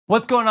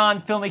What's going on,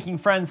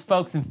 filmmaking friends,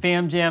 folks, and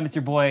fam jam? It's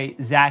your boy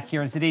Zach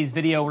here. In today's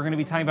video, we're going to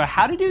be talking about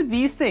how to do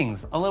these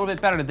things a little bit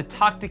better, the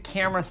talk to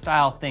camera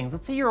style things.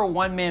 Let's say you're a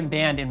one-man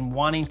band and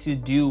wanting to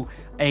do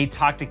a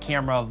talk to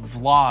camera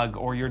vlog,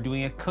 or you're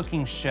doing a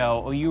cooking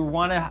show, or you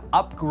want to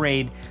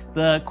upgrade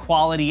the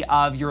quality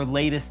of your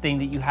latest thing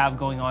that you have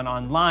going on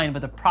online.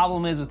 But the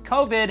problem is with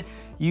COVID,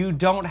 you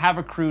don't have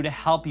a crew to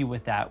help you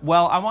with that.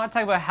 Well, I want to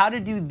talk about how to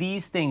do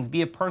these things,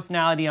 be a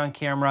personality on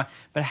camera,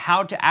 but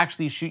how to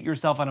actually shoot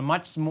yourself on a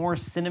much more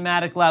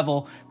cinematic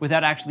level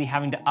without actually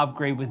having to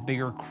upgrade with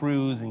bigger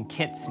crews and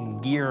kits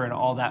and gear and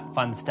all that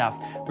fun stuff.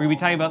 We're gonna be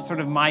talking about sort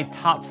of my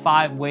top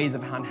 5 ways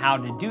on how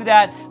to do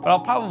that, but I'll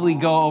probably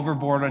go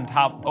overboard on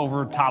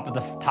over top of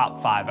the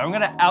top 5. I'm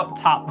gonna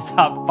out-top the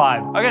top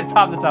 5. I'm gonna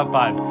top the top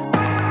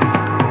 5.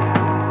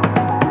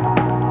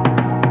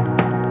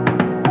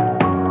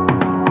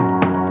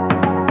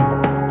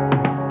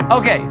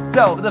 Okay,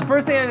 so the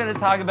first thing I'm gonna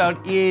talk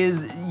about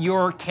is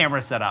your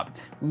camera setup.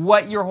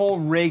 What your whole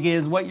rig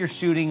is, what you're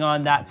shooting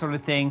on, that sort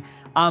of thing.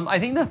 I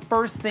think the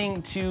first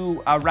thing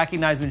to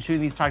recognize when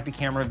shooting these talk to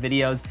camera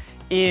videos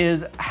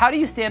is how do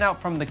you stand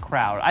out from the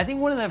crowd? I think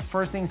one of the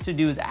first things to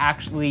do is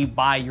actually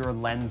buy your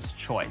lens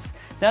choice.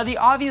 Now, the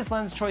obvious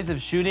lens choice of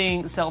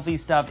shooting selfie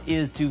stuff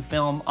is to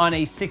film on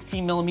a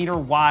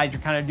 16mm wide.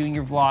 You're kind of doing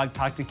your vlog,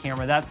 talk to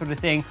camera, that sort of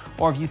thing.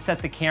 Or if you set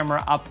the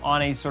camera up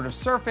on a sort of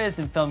surface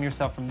and film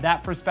yourself from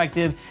that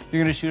perspective,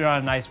 you're gonna shoot it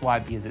on a nice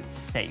wide because it's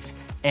safe.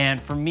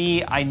 And for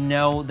me, I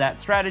know that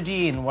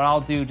strategy, and what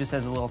I'll do just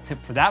as a little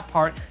tip for that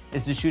part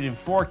is to shoot in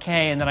 4K,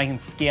 and then I can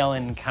scale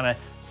in and kind of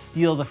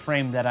steal the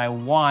frame that I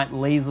want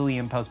lazily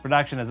in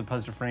post-production as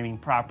opposed to framing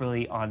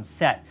properly on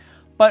set.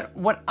 But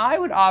what I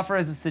would offer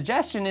as a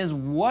suggestion is,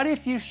 what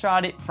if you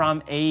shot it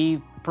from a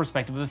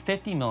perspective of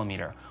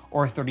 50mm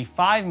or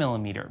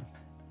 35mm?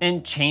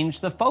 And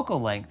change the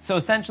focal length. So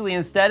essentially,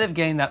 instead of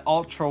getting that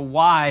ultra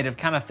wide of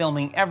kind of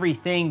filming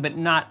everything but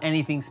not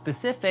anything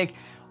specific,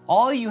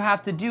 all you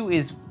have to do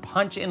is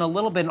punch in a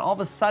little bit, and all of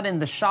a sudden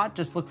the shot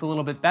just looks a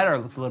little bit better.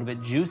 It looks a little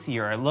bit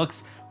juicier. It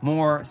looks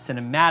more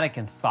cinematic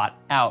and thought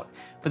out.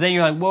 But then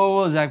you're like,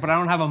 whoa, Zach, but I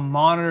don't have a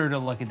monitor to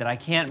look at that. I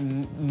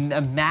can't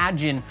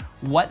imagine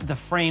what the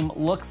frame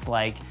looks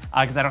like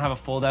because I don't have a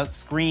fold-out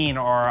screen,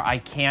 or I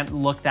can't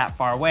look that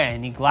far away. I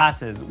need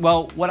glasses.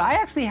 Well, what I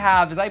actually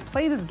have is I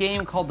play this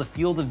game called the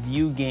Field of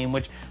View game,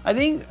 which I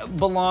think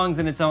belongs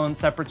in its own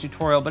separate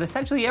tutorial, but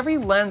essentially every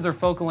lens or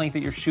focal length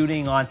that you're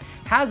shooting on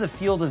has a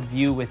field of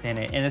view within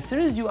it. And as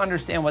soon as you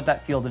understand what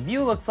that field of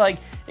view looks like,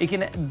 it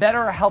can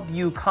better help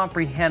you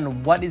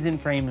comprehend what is in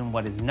frame and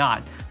what is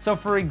not. So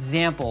for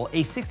example,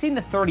 a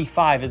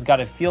 16-35 has got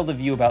a field of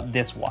view about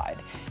this wide.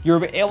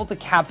 You're able to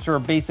capture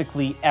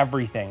basically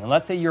everything. And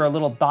let's say you're a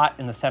little dot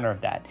in the center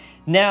of that.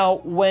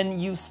 Now, when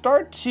you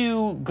start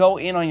to go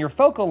in on your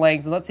focal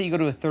lengths, and let's say you go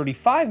to a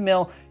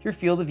 35mm, your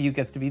field of view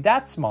gets to be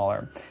that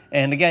smaller.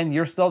 And again,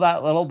 you're still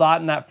that little dot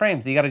in that frame.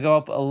 So you got to go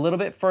up a little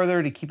bit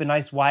further to keep a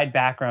nice wide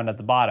background at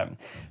the bottom.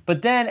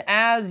 But then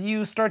as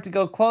you start to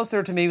go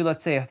closer to maybe,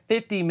 let's say a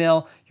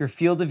 50mm, your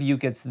field of view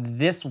gets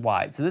this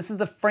wide. So this is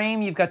the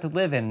frame you've got to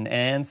live in.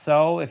 And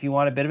so if you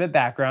want a bit of a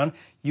background,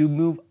 you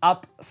move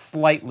up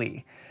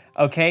slightly,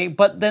 okay?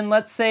 But then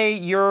let's say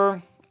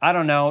your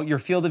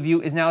field of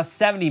view is now a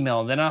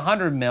 70mm, then a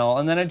 100mm,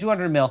 and then a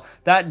 200mm.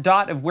 That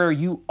dot of where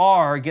you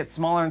are gets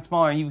smaller and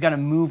smaller, and you've got to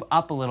move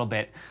up a little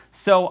bit.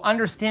 So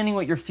understanding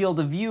what your field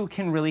of view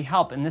can really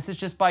help, and this is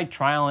just by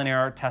trial and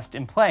error, test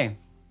and play.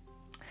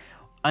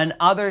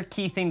 Another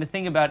key thing to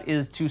think about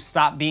is to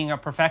stop being a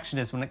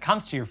perfectionist when it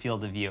comes to your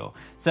field of view.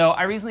 So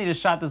I recently just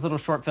shot this little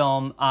short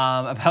film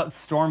about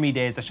stormy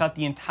days. I shot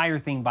the entire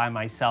thing by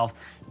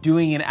myself,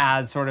 doing it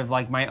as sort of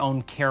like my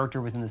own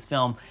character within this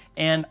film.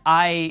 And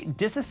I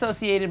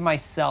disassociated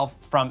myself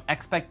from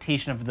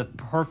expectation of the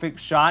perfect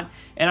shot.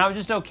 And I was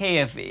just okay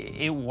if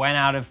it went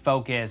out of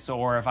focus,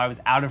 or if I was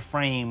out of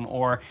frame,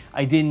 or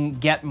I didn't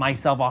get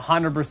myself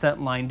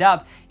 100% lined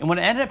up. And what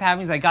ended up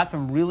happening is I got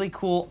some really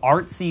cool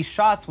artsy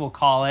shots, we'll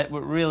call it,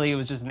 but really it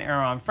was just an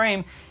error on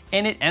frame.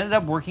 And it ended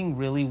up working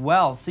really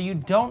well. So you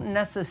don't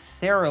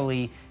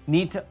necessarily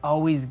need to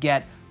always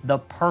get the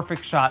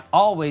perfect shot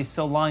always,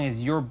 so long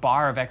as your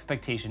bar of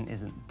expectation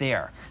isn't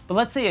there. But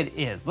let's say it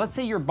is. Let's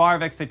say your bar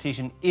of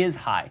expectation is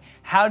high.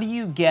 How do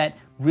you get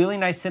really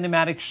nice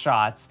cinematic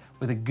shots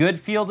with a good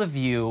field of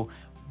view,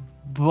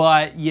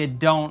 but you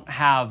don't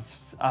have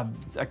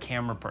a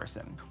camera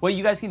person? What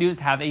you guys can do is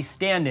have a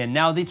stand-in.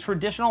 Now, the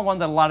traditional one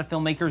that a lot of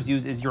filmmakers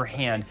use is your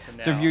hand.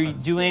 So if you're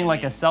doing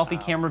like a selfie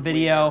camera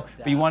video,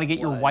 but you want to get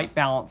your white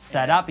balance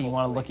set up and you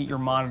want to look at your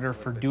monitor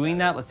for doing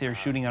that, let's say you're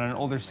shooting on an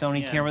older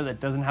Sony camera that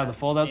doesn't have the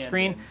fold-out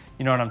screen,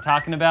 you know what I'm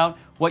talking about?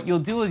 What you'll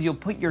do is you'll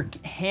put your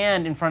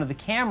hand in front of the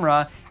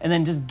camera and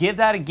then just give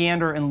that a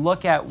gander and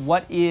look at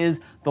what is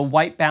the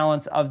white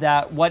balance of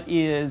that, what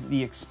is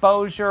the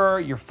exposure,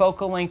 your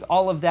focal length,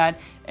 all of that,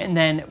 And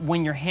then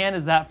when your hand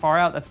is that far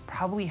out, that's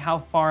probably how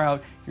far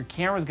out your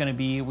camera is going to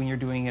be when you're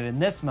doing it in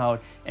this mode.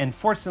 And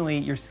fortunately,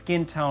 your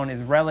skin tone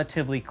is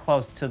relatively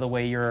close to the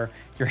way your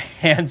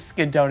hand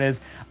skin tone is.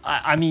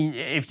 I mean,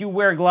 if you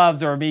wear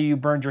gloves or maybe you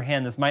burned your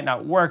hand, this might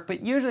not work,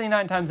 but usually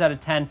 9 times out of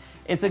 10,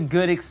 it's a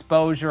good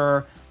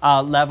exposure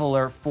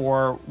leveler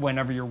for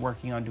whenever you're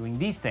working on doing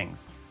these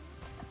things.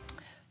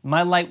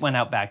 My light went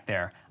out back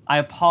there. I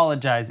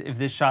apologize if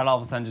this shot all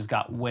of a sudden just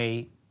got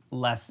way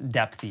less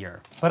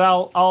depthier. But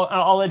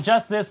I'll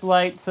adjust this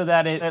light so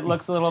that it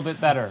looks a little bit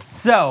better.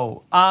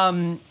 So,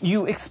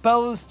 you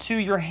expose to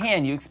your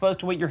hand, you expose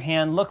to what your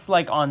hand looks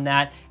like on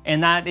that,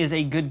 and that is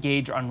a good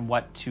gauge on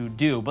what to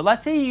do. But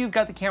let's say you've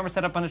got the camera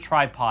set up on a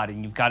tripod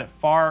and you've got it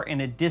far in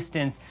a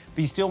distance,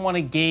 but you still want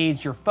to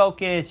gauge your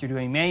focus, you're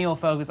doing manual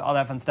focus, all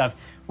that fun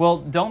stuff. Well,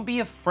 don't be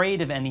afraid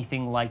of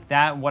anything like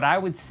that. What I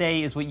would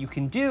say is what you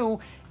can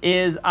do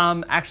is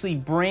actually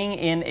bring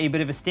in a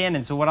bit of a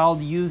stand-in. So what I'll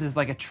use is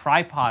like a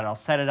tripod. I'll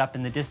set it up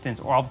in the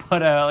distance, or I'll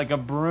put like a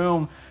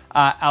broom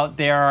out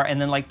there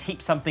and then like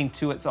tape something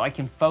to it so I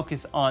can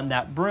focus on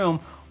that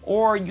broom.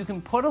 Or you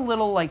can put a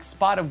little like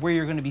spot of where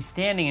you're going to be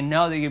standing and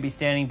know that you're going to be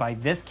standing by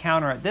this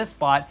counter at this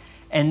spot,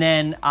 and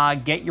then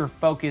get your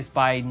focus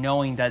by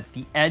knowing that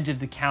the edge of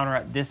the counter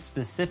at this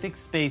specific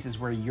space is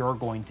where you're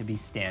going to be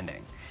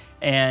standing.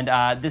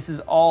 And this is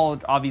all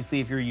obviously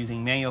if you're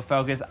using manual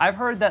focus. I've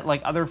heard that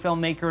like other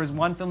filmmakers,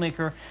 one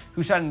filmmaker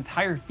who shot an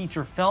entire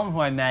feature film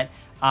who I met,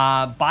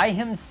 by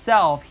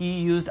himself, he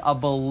used a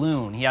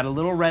balloon. He had a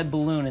little red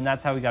balloon, and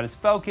that's how he got his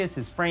focus,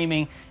 his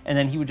framing, and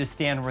then he would just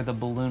stand where the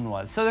balloon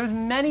was. So there's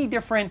many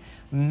different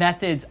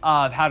methods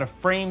of how to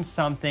frame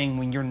something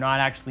when you're not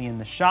actually in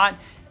the shot.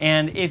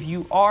 And if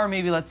you are,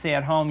 maybe let's say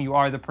at home, you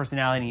are the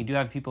personality and you do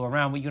have people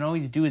around, what you can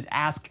always do is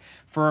ask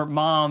for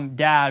mom,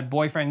 dad,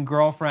 boyfriend,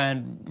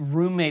 girlfriend,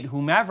 roommate,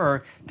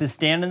 whomever, to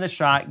stand in the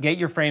shot, get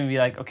your frame and be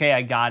like, okay,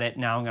 I got it,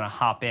 now I'm gonna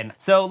hop in.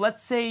 So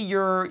let's say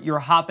you're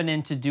hopping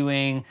into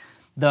doing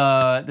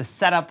the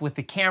setup with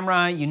the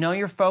camera, you know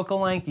your focal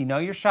length, you know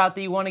your shot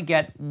that you want to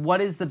get.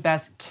 What is the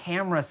best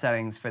camera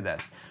settings for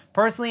this?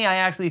 Personally, I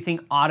actually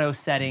think auto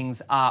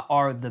settings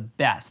are the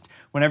best.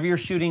 Whenever you're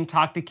shooting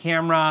talk to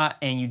camera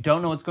and you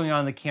don't know what's going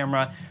on in the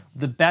camera,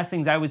 the best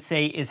things I would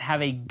say is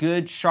have a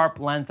good sharp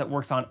lens that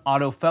works on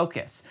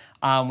autofocus.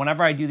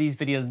 Whenever I do these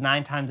videos,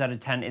 9 times out of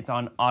 10, it's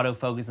on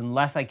autofocus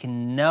unless I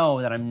can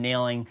know that I'm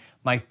nailing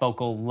my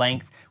focal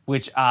length,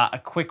 which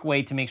a quick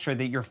way to make sure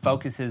that your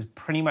focus is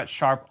pretty much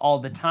sharp all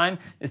the time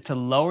is to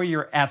lower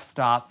your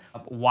f-stop,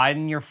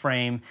 widen your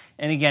frame,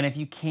 and again, if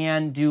you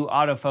can do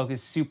autofocus,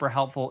 super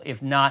helpful.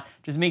 If not,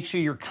 just make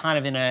sure you're kind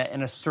of in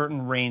a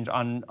certain range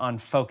on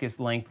focus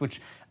length, which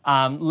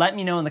let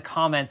me know in the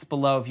comments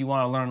below if you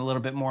want to learn a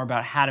little bit more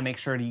about how to make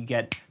sure that you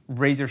get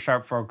razor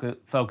sharp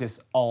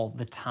focus all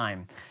the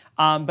time.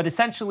 But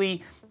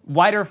essentially,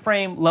 wider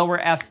frame, lower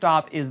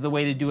f-stop is the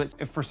way to do it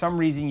if for some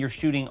reason you're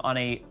shooting on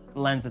a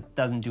lens that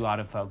doesn't do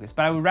autofocus.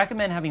 But I would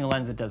recommend having a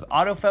lens that does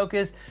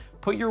autofocus.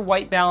 Put your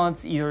white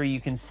balance, either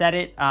you can set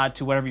it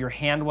to whatever your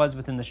hand was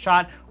within the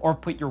shot, or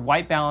put your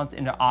white balance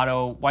into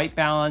auto white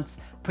balance.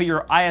 Put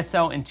your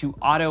ISO into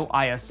auto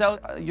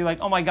ISO. You're like,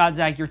 oh my God,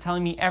 Zach, you're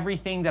telling me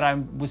everything that I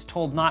was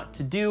told not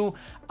to do.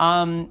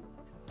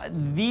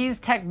 These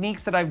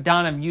techniques that I've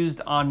done, I've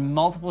used on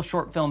multiple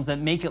short films that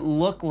make it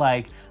look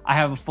like I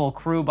have a full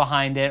crew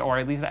behind it, or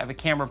at least I have a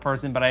camera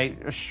person, but I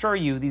assure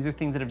you, these are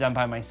things that I've done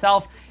by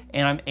myself,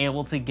 and I'm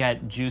able to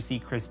get juicy,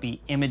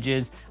 crispy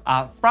images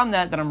from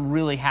that I'm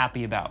really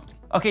happy about.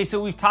 Okay, so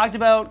we've talked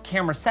about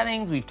camera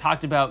settings, we've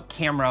talked about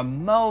camera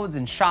modes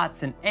and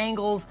shots and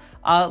angles.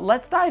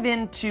 Let's dive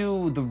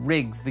into the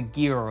rigs, the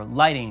gear,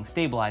 lighting,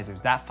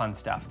 stabilizers, that fun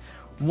stuff.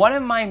 One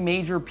of my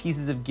major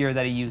pieces of gear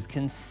that I use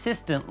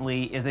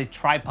consistently is a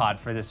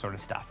tripod for this sort of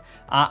stuff.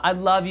 I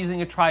love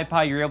using a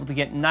tripod. You're able to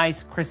get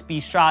nice,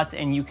 crispy shots,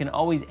 and you can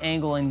always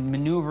angle and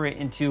maneuver it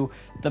into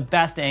the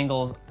best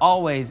angles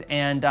always.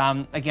 And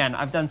again,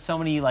 I've done so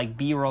many like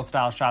B-roll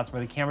style shots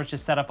where the camera's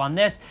just set up on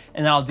this,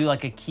 and then I'll do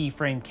like a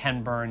keyframe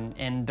Ken burn,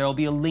 and there'll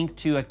be a link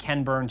to a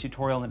Ken burn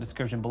tutorial in the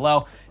description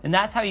below. And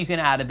that's how you can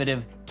add a bit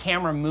of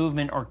camera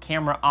movement or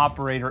camera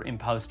operator in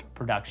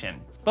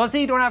post-production. But let's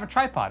say you don't have a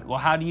tripod. Well,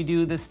 how do you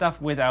do this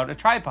stuff without a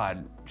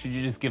tripod? Should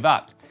you just give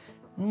up?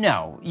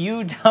 No,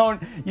 you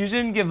don't. You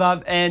shouldn't give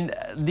up. And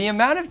the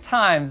amount of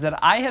times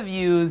that I have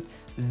used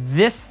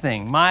this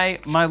thing, my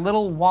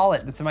little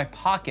wallet that's in my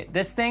pocket,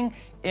 this thing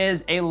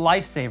is a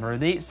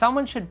lifesaver.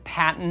 Someone should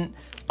patent,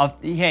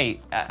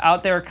 hey,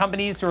 out there,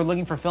 companies who are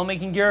looking for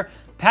filmmaking gear,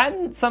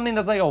 patent something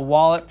that's like a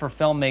wallet for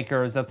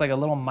filmmakers that's like a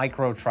little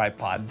micro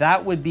tripod.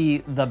 That would be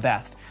the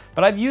best.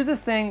 But I've used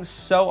this thing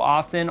so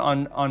often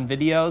on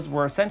videos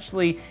where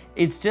essentially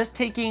it's just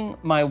taking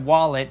my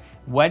wallet,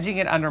 wedging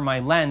it under my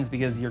lens,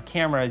 because your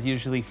camera is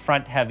usually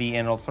front heavy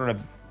and it'll sort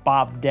of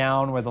bob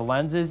down where the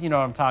lens is, you know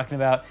what I'm talking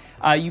about.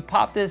 You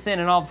pop this in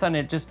and all of a sudden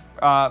it just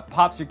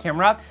pops your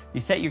camera up.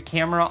 You set your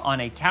camera on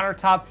a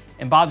countertop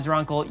and Bob's your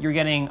uncle, you're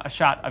getting a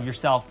shot of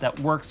yourself that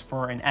works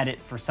for an edit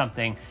for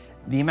something.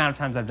 the amount of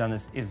times I've done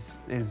this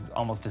is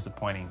almost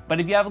disappointing. But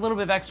if you have a little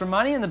bit of extra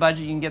money in the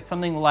budget, you can get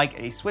something like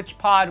a Switch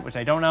Pod, which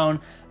I don't own,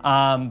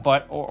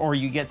 or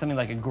you get something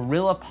like a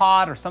Gorilla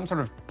Pod or some sort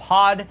of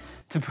pod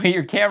to put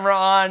your camera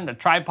on, a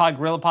tripod,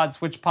 Gorilla Pod,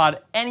 Switch Pod,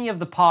 any of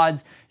the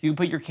pods you can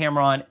put your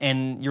camera on,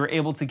 and you're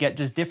able to get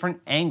just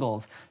different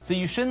angles. So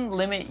you shouldn't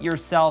limit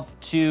yourself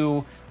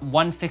to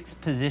one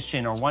fixed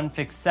position or one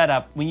fixed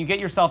setup. When you get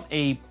yourself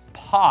a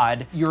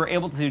pod, you're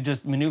able to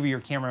just maneuver your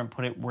camera and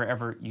put it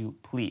wherever you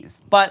please.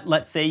 But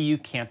let's say you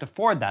can't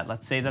afford that.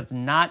 Let's say that's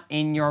not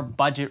in your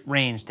budget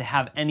range to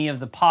have any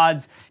of the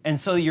pods, and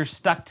so you're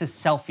stuck to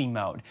selfie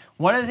mode.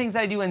 One of the things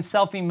I do in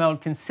selfie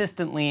mode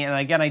consistently, and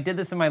again, I did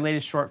this in my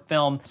latest short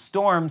film,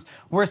 Storms,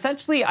 where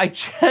essentially I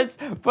just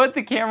put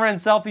the camera in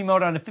selfie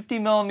mode on a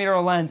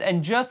 50mm lens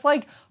and just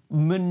like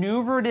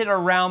maneuvered it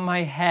around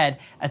my head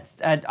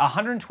at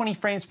 120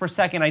 frames per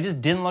second. I just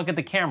didn't look at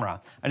the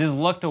camera. I just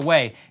looked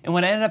away. And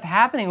what ended up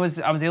happening was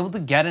I was able to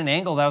get an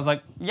angle that I was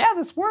like, yeah,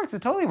 this works.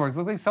 It totally works. It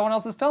looks like someone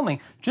else is filming.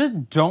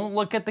 Just don't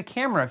look at the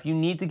camera. If you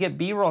need to get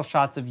B-roll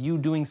shots of you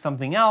doing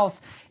something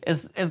else,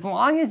 as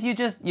long as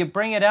you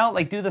bring it out,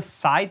 like do the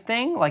side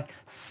thing, like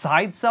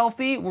side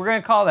selfie, we're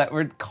gonna call that.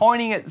 We're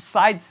coining it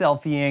side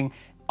selfieing.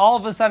 All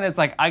of a sudden it's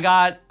like I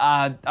got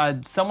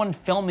someone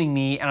filming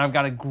me and I've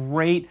got a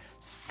great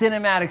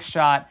cinematic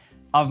shot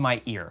of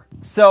my ear.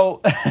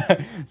 So,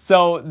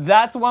 so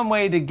that's one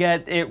way to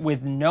get it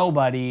with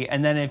nobody.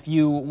 And then if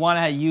you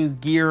wanna use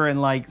gear and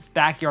like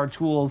backyard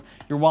tools,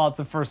 your wallet's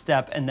the first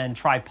step, and then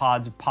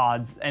tripods,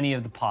 pods, any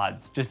of the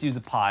pods, just use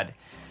a pod.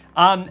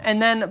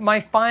 And then my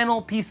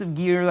final piece of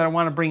gear that I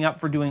want to bring up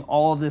for doing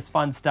all of this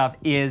fun stuff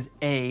is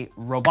a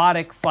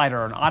robotic slider,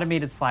 or an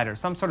automated slider,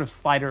 some sort of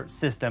slider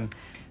system.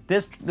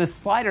 This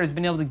slider has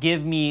been able to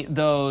give me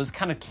those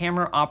kind of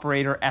camera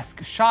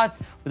operator-esque shots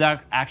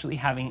without actually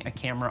having a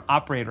camera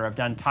operator. I've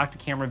done talk to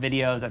camera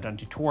videos, I've done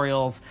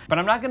tutorials, but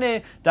I'm not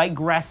gonna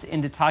digress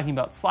into talking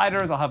about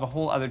sliders. I'll have a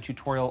whole other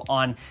tutorial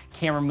on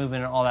camera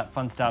movement and all that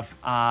fun stuff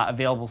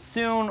available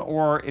soon,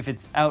 or if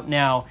it's out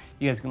now,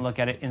 you guys can look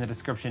at it in the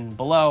description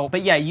below.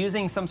 But yeah,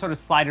 using some sort of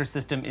slider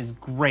system is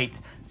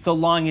great, so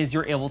long as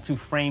you're able to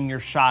frame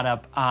your shot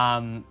up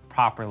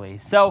properly.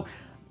 So,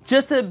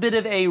 just a bit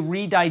of a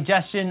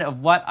redigestion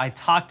of what I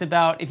talked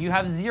about. If you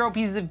have 0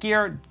 pieces of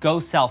gear, go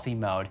selfie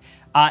mode.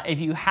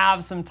 If you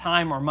have some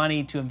time or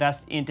money to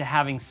invest into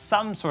having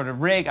some sort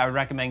of rig, I would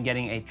recommend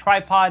getting a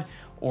tripod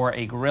or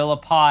a Gorilla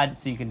Pod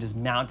so you can just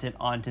mount it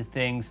onto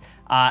things.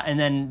 And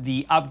then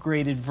the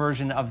upgraded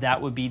version of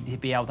that would be to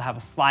be able to have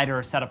a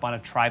slider set up on a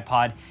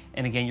tripod.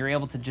 And again, you're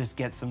able to just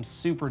get some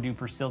super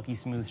duper silky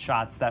smooth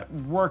shots that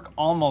work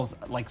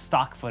almost like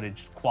stock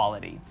footage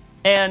quality.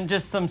 And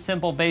just some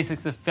simple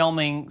basics of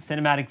filming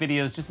cinematic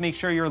videos. Just make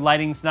sure your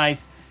lighting's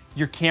nice,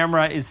 your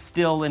camera is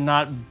still and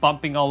not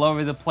bumping all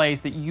over the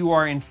place, that you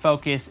are in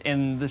focus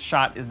and the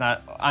shot is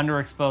not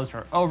underexposed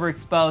or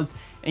overexposed,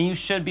 and you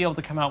should be able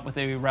to come out with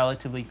a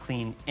relatively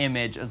clean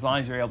image as long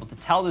as you're able to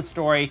tell the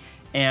story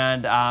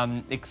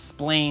and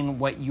explain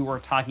what you are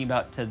talking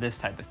about to this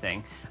type of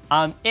thing.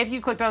 If you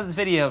clicked on this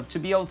video to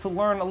be able to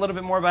learn a little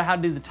bit more about how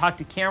to do the talk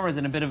to cameras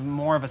in a bit of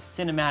more of a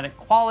cinematic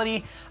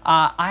quality,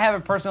 I have a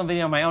personal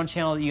video on my own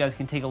channel that you guys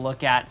can take a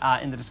look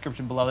at in the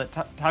description below that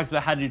talks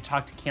about how to do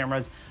talk to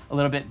cameras a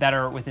little bit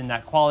better within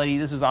that quality.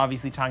 This was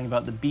obviously talking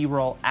about the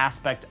B-roll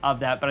aspect of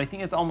that, but I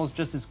think it's almost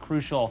just as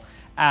crucial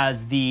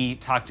as the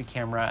talk to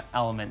camera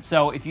element.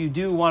 So if you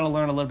do want to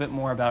learn a little bit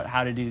more about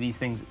how to do these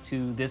things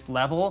to this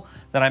level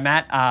that I'm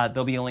at,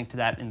 there'll be a link to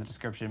that in the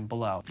description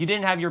below. If you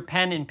didn't have your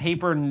pen and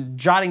paper and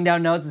jotting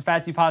down notes as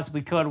fast as you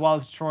possibly could while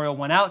this tutorial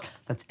went out,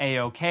 that's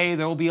a-okay.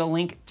 There will be a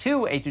link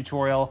to a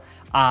tutorial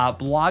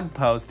blog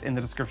post in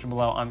the description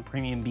below on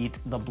PremiumBeat,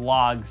 the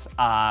blog's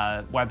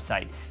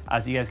website.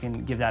 So you guys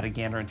can give that a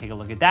gander and take a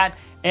look at that.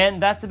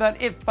 And that's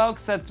about it,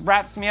 folks. That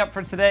wraps me up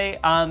for today.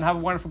 Have a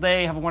wonderful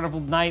day, have a wonderful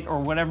night, or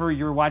whatever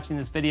you're watching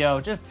this video.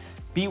 Just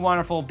be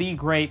wonderful, be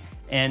great,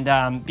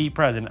 and be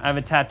present. I have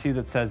a tattoo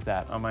that says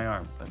that on my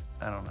arm, but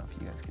I don't know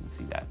if you guys can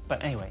see that.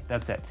 But anyway,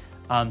 that's it.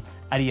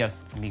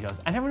 Adios,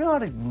 amigos. I never know how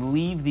to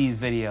leave these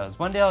videos.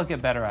 One day I'll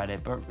get better at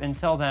it, but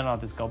until then, I'll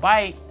just go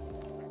bye.